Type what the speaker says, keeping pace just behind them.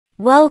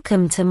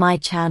Welcome to my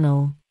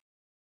channel.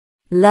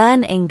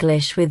 Learn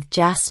English with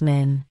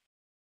Jasmine.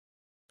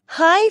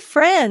 Hi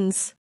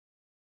friends!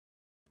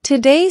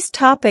 Today's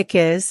topic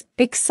is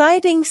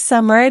exciting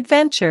summer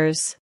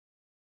adventures.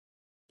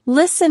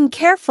 Listen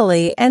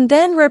carefully and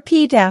then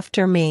repeat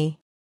after me.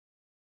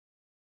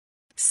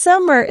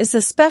 Summer is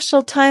a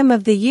special time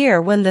of the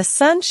year when the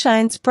sun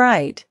shines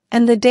bright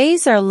and the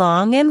days are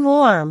long and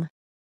warm.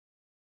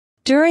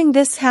 During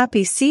this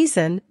happy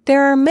season,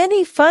 there are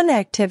many fun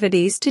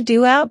activities to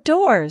do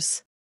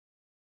outdoors.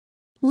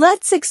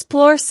 Let's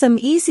explore some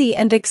easy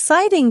and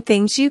exciting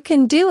things you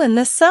can do in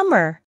the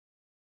summer.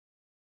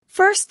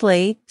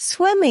 Firstly,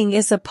 swimming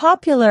is a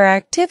popular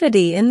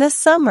activity in the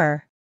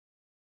summer.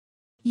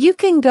 You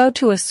can go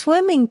to a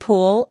swimming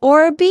pool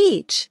or a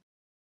beach.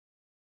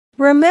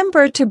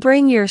 Remember to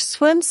bring your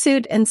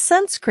swimsuit and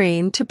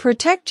sunscreen to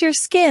protect your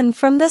skin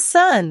from the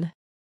sun.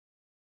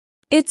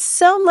 It's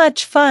so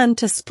much fun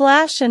to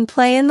splash and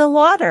play in the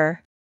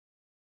water.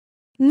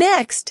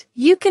 Next,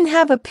 you can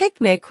have a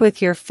picnic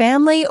with your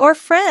family or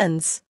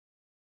friends.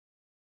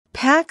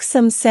 Pack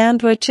some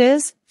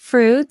sandwiches,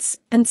 fruits,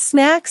 and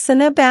snacks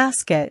in a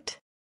basket.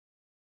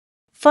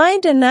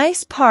 Find a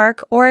nice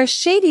park or a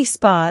shady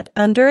spot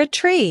under a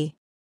tree.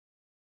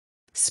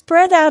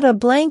 Spread out a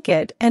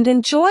blanket and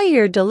enjoy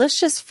your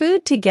delicious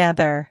food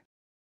together.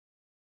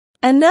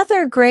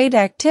 Another great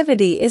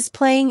activity is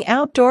playing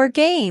outdoor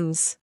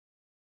games.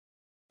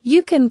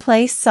 You can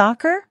play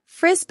soccer,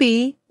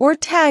 frisbee, or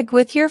tag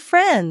with your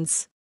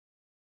friends.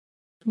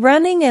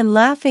 Running and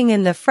laughing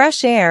in the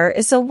fresh air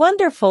is a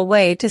wonderful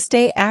way to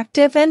stay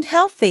active and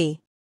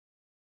healthy.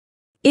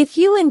 If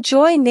you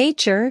enjoy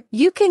nature,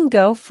 you can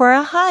go for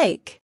a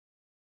hike.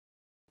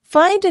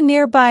 Find a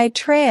nearby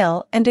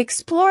trail and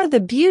explore the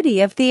beauty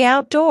of the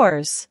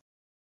outdoors.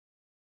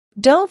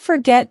 Don't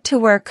forget to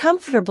wear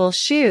comfortable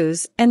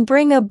shoes and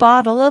bring a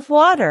bottle of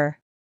water.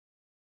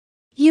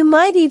 You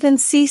might even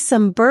see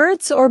some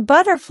birds or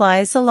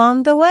butterflies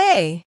along the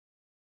way.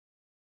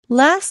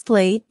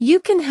 Lastly, you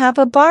can have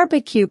a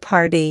barbecue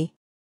party.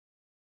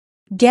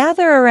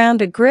 Gather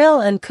around a grill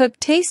and cook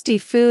tasty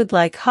food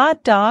like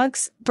hot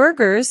dogs,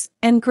 burgers,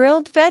 and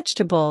grilled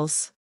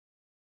vegetables.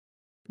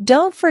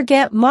 Don't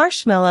forget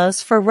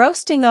marshmallows for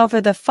roasting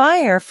over the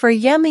fire for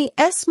yummy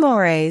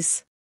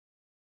s'mores.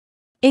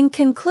 In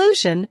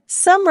conclusion,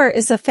 summer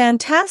is a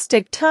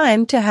fantastic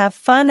time to have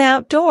fun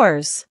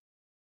outdoors.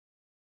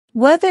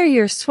 Whether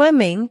you're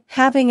swimming,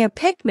 having a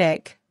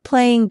picnic,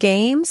 playing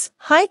games,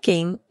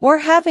 hiking, or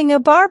having a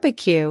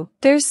barbecue,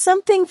 there's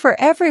something for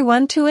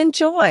everyone to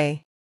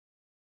enjoy.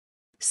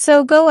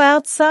 So go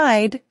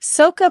outside,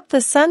 soak up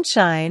the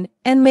sunshine,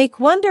 and make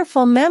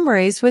wonderful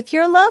memories with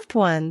your loved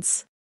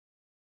ones.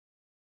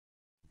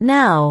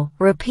 Now,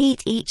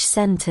 repeat each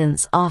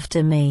sentence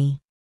after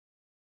me.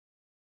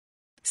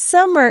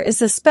 Summer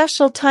is a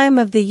special time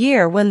of the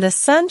year when the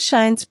sun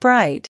shines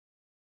bright.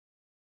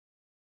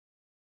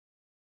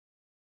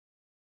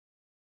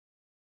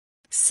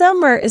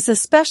 Summer is a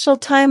special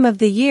time of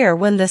the year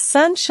when the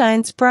sun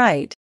shines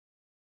bright.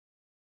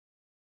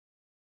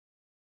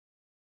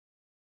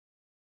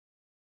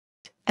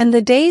 And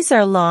the days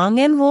are long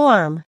and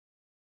warm.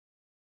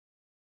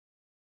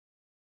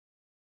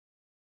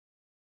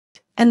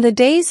 And the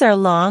days are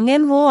long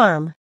and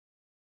warm.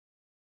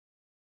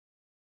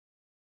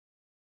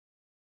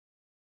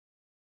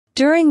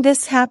 During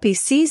this happy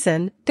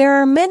season, there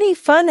are many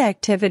fun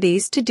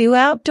activities to do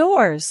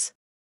outdoors.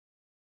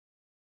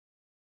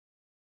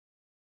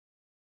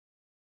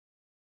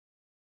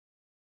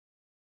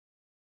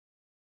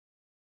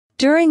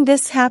 During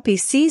this happy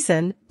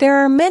season, there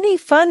are many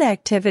fun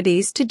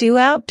activities to do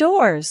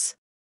outdoors.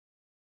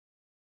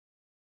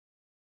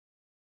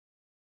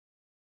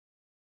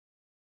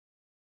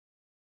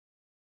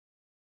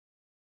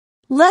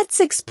 Let's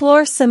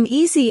explore some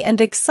easy and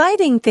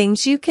exciting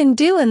things you can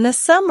do in the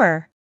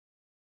summer.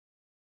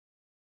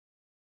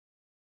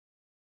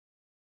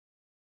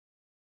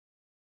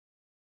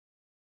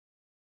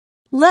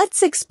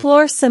 Let's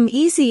explore some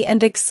easy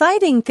and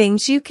exciting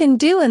things you can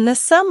do in the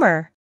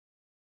summer.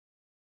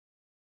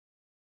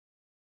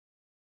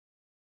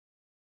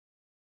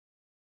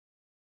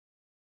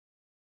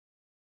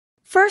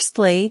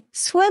 Firstly,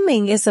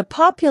 swimming is a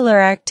popular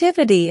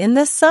activity in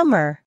the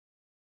summer.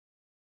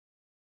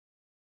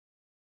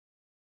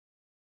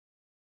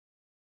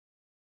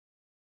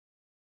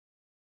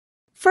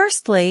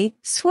 Firstly,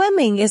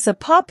 swimming is a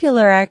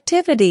popular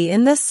activity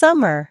in the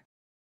summer.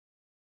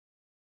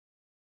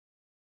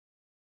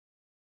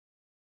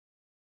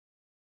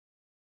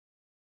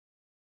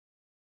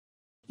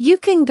 You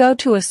can go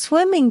to a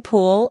swimming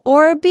pool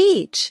or a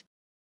beach.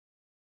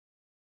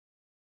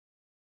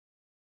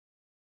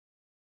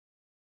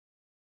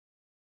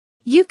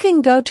 You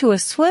can go to a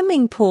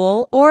swimming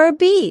pool or a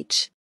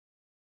beach.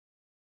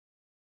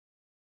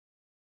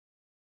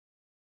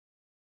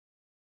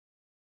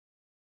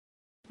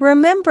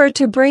 Remember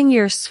to bring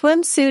your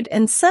swimsuit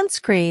and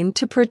sunscreen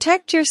to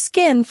protect your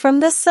skin from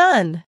the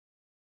sun.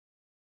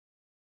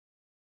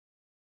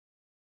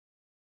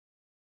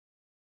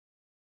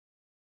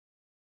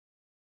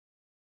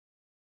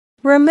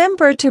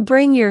 Remember to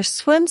bring your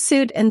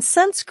swimsuit and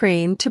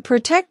sunscreen to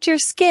protect your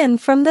skin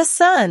from the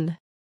sun.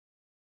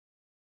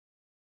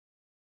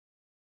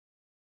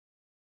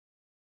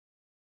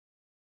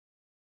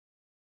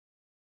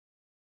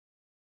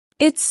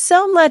 It's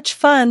so much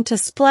fun to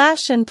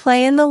splash and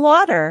play in the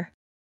water.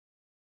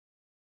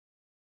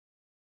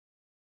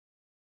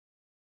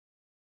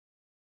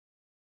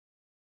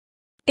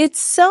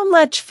 It's so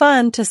much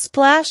fun to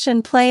splash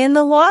and play in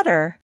the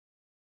water.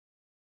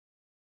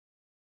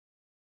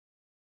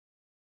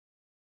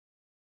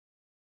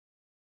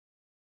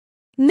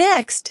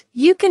 Next,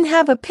 you can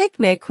have a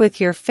picnic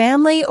with your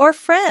family or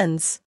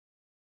friends.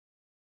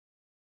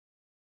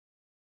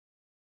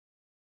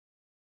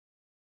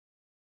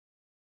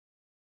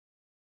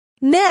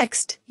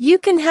 Next, you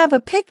can have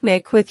a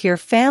picnic with your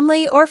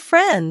family or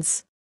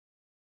friends.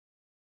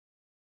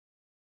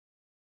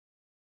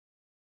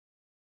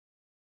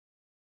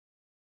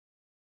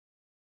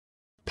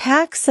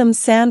 Pack some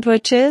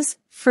sandwiches,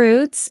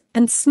 fruits,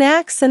 and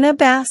snacks in a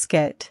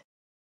basket.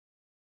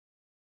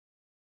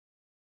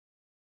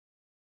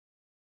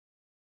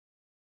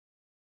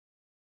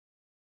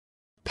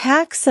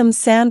 Pack some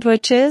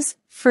sandwiches,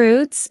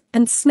 fruits,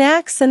 and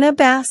snacks in a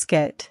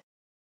basket.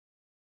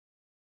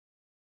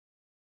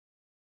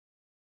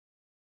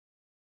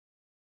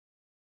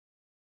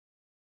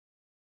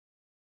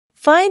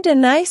 Find a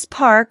nice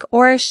park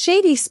or a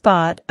shady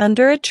spot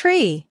under a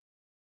tree.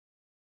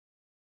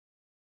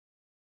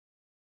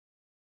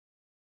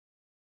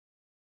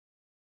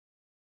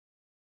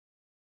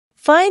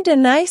 Find a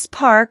nice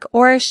park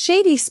or a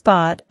shady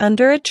spot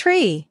under a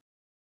tree.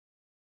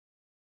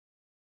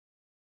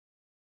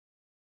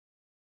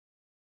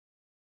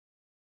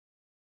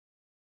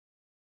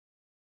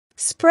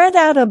 Spread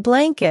out a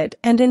blanket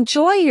and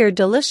enjoy your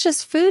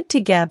delicious food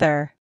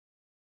together.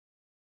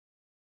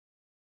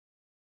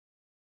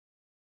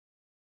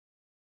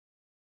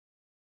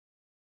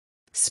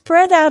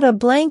 Spread out a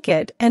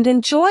blanket and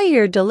enjoy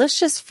your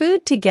delicious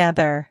food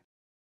together.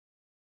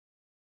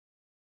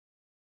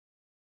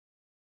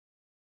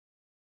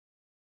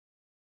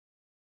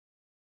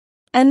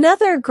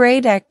 Another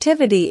great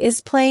activity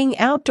is playing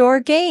outdoor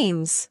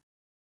games.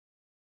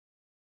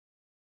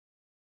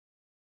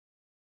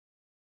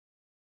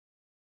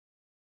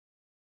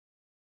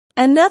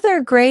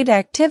 Another great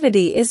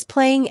activity is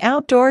playing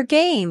outdoor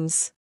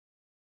games.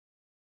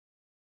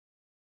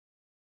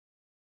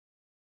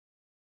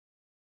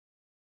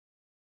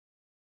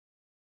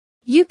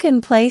 You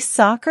can play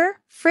soccer,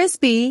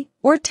 frisbee,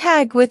 or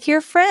tag with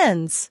your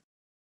friends.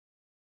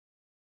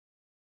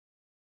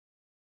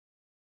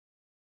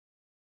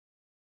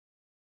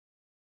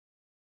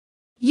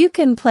 You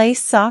can play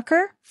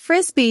soccer,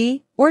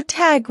 frisbee, or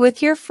tag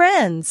with your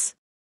friends.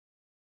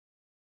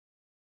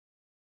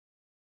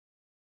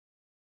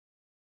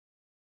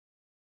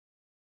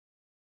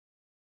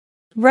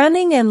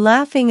 Running and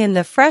laughing in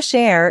the fresh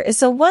air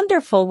is a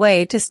wonderful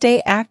way to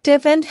stay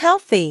active and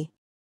healthy.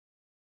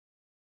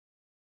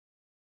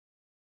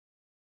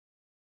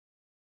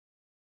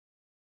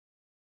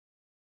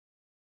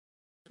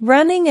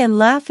 Running and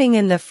laughing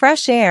in the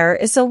fresh air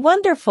is a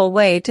wonderful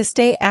way to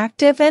stay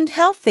active and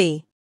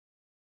healthy.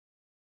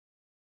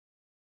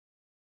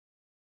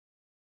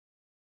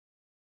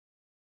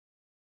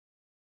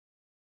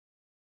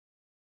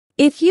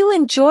 If you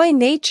enjoy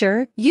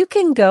nature, you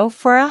can go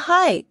for a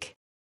hike.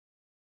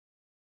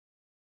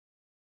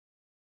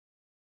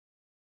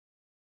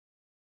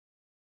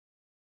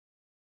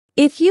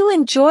 If you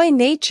enjoy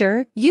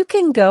nature, you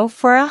can go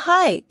for a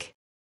hike.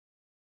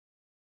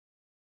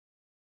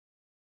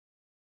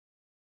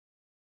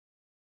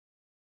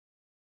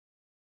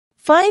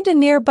 Find a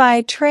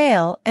nearby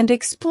trail and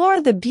explore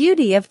the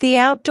beauty of the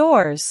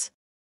outdoors.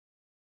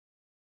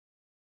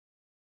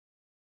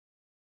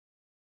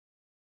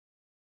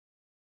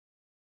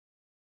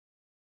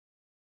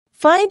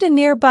 Find a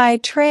nearby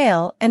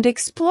trail and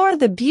explore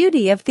the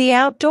beauty of the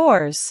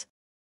outdoors.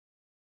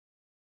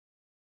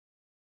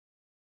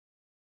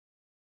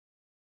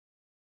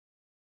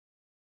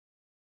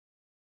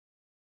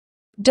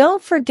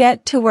 Don't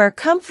forget to wear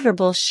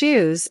comfortable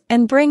shoes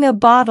and bring a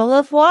bottle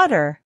of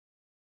water.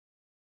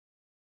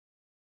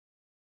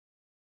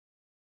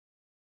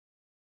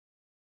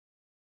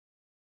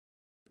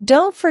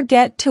 Don't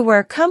forget to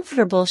wear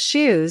comfortable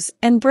shoes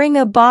and bring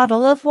a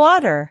bottle of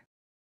water.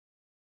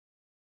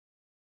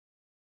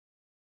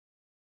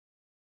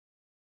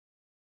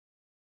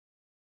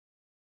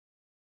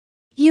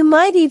 You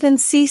might even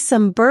see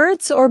some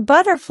birds or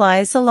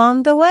butterflies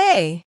along the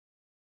way.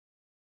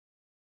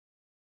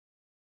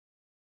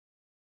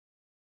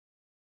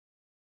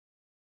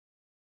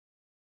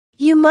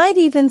 You might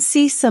even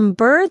see some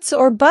birds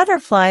or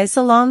butterflies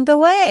along the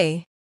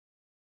way.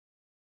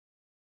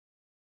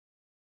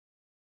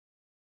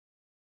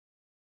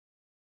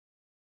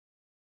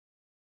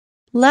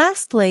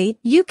 Lastly,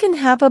 you can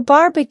have a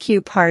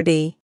barbecue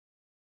party.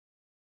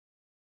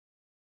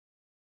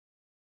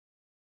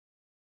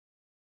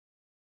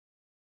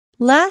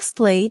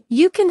 Lastly,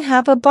 you can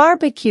have a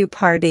barbecue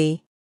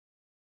party.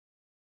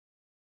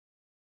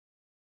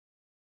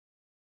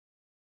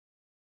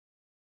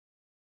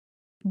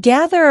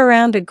 Gather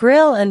around a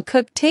grill and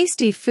cook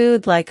tasty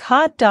food like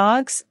hot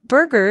dogs,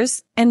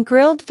 burgers, and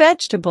grilled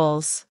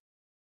vegetables.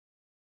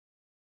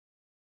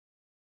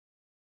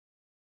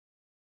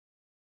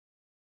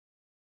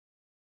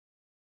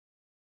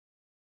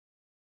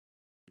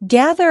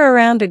 Gather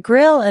around a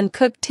grill and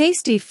cook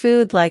tasty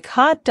food like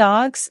hot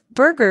dogs,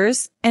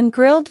 burgers, and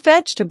grilled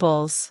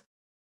vegetables.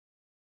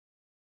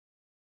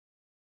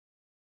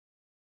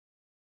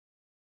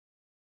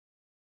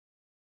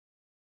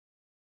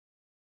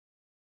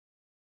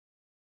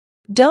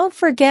 Don't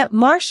forget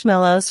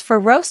marshmallows for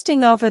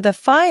roasting over the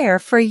fire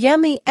for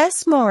yummy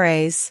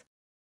s'mores.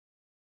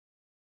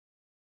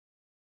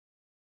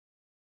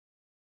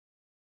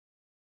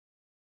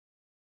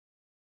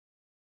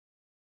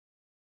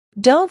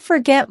 Don't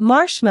forget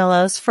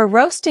marshmallows for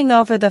roasting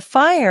over the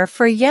fire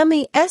for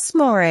yummy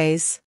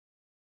s'mores.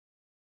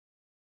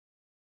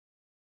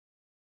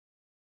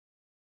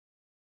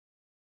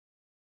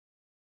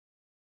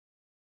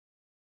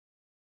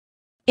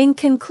 In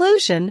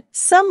conclusion,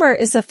 summer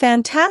is a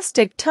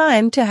fantastic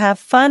time to have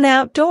fun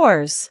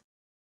outdoors.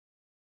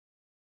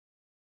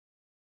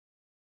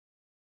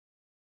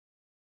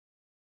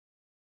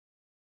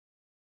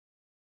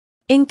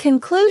 In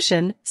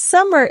conclusion,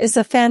 summer is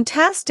a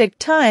fantastic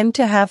time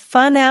to have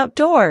fun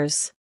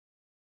outdoors.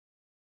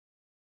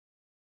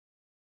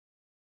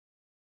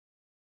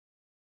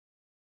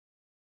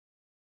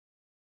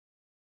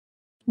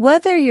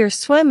 Whether you're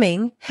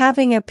swimming,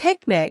 having a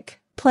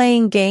picnic,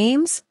 playing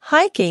games,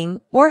 hiking,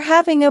 or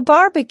having a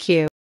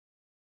barbecue.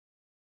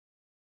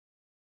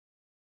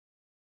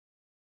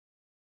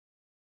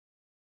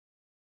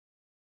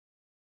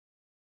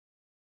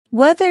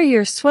 Whether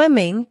you're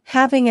swimming,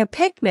 having a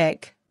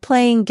picnic,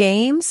 playing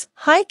games,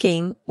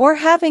 hiking, or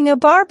having a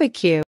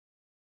barbecue.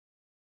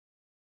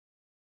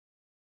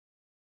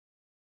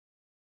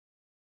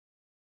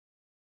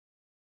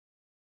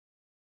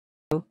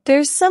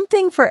 There's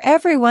something for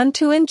everyone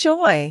to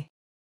enjoy.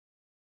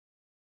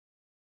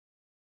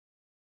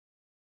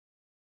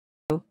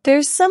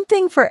 There's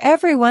something for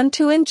everyone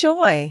to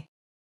enjoy.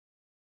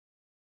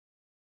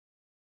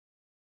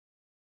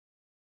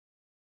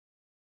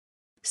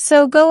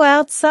 So go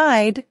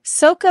outside,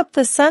 soak up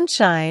the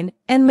sunshine,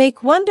 and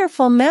make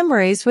wonderful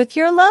memories with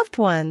your loved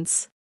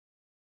ones.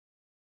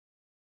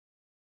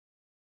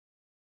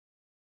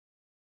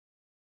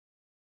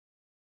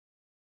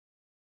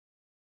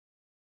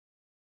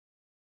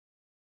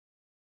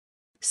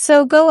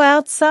 So go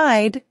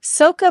outside,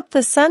 soak up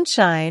the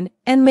sunshine,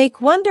 and make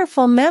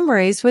wonderful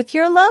memories with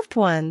your loved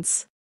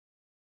ones.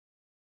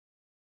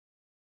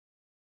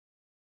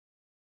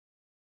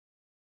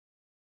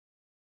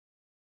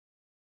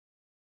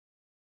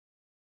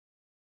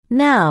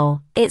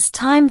 Now, it's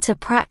time to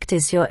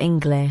practice your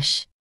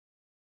English.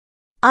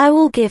 I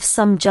will give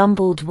some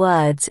jumbled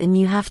words and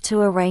you have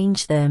to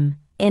arrange them,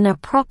 in a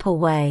proper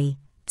way,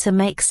 to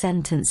make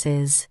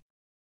sentences.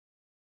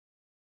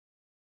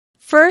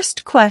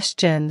 First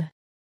question.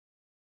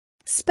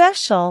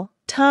 Special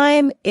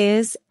time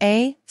is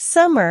a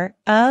summer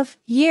of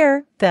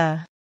year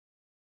the.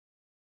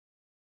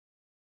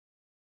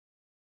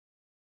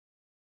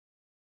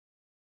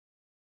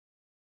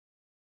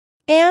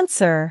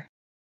 Answer.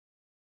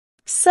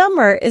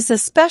 Summer is a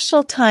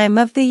special time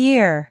of the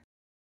year.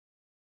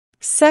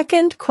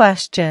 Second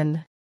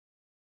question.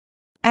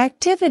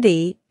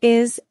 Activity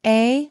is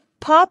a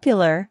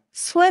popular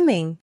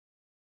swimming.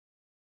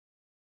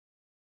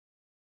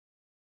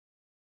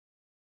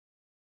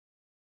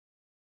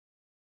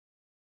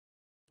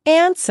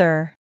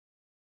 Answer.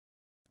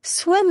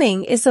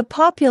 Swimming is a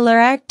popular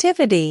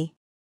activity.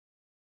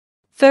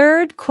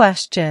 Third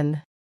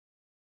question.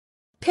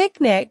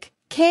 Picnic,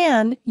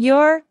 can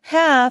you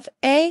have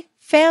a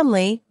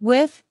family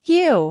with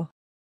you?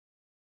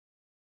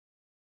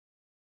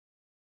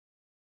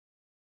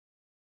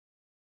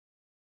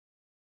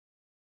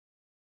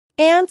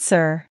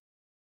 Answer.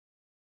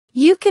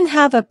 You can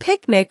have a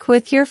picnic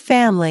with your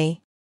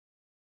family.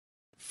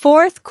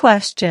 Fourth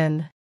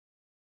question.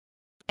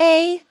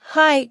 A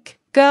hike,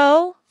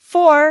 go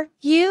for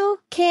you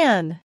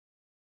can.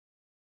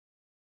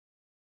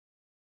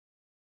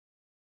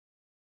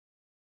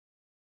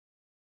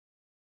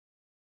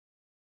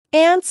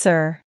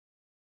 Answer.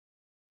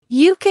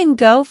 You can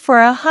go for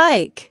a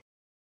hike.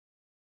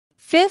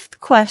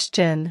 Fifth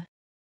question.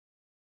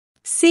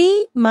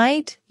 See,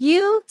 might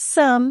you,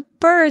 some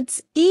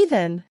birds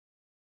even.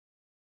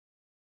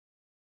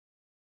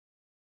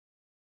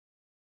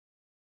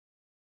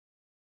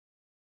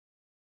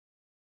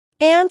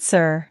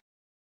 Answer.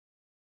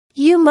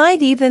 You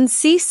might even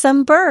see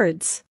some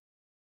birds.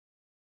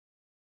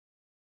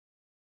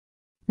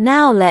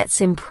 Now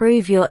let's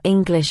improve your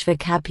English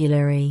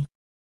vocabulary.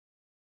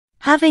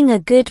 Having a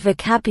good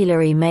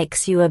vocabulary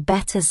makes you a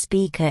better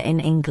speaker in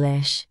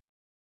English.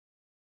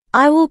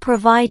 I will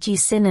provide you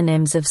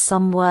synonyms of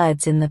some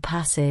words in the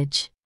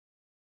passage.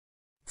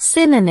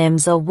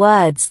 Synonyms are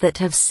words that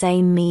have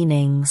same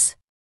meanings.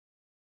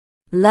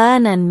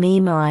 Learn and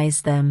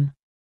memorize them.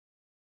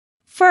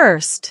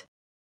 First.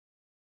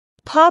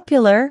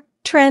 Popular,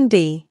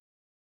 trendy.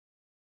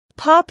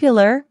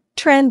 Popular,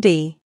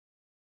 trendy.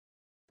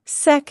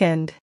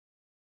 Second,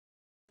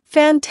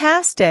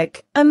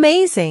 fantastic,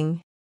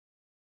 amazing.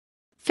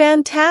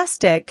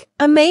 Fantastic,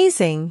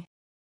 amazing.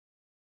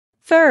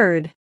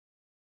 Third,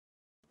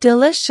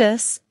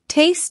 delicious,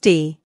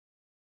 tasty.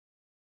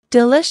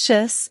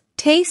 Delicious,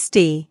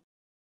 tasty.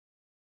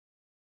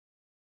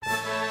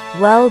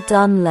 Well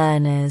done,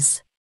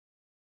 learners.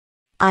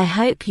 I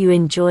hope you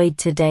enjoyed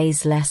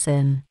today's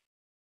lesson.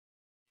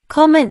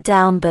 Comment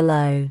down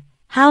below,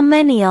 how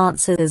many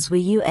answers were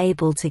you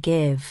able to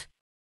give?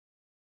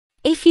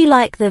 If you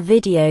like the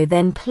video,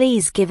 then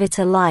please give it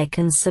a like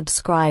and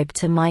subscribe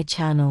to my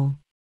channel.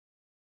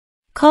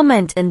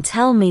 Comment and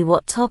tell me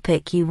what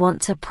topic you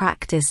want to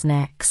practice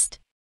next.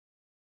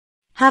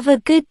 Have a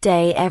good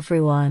day,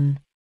 everyone.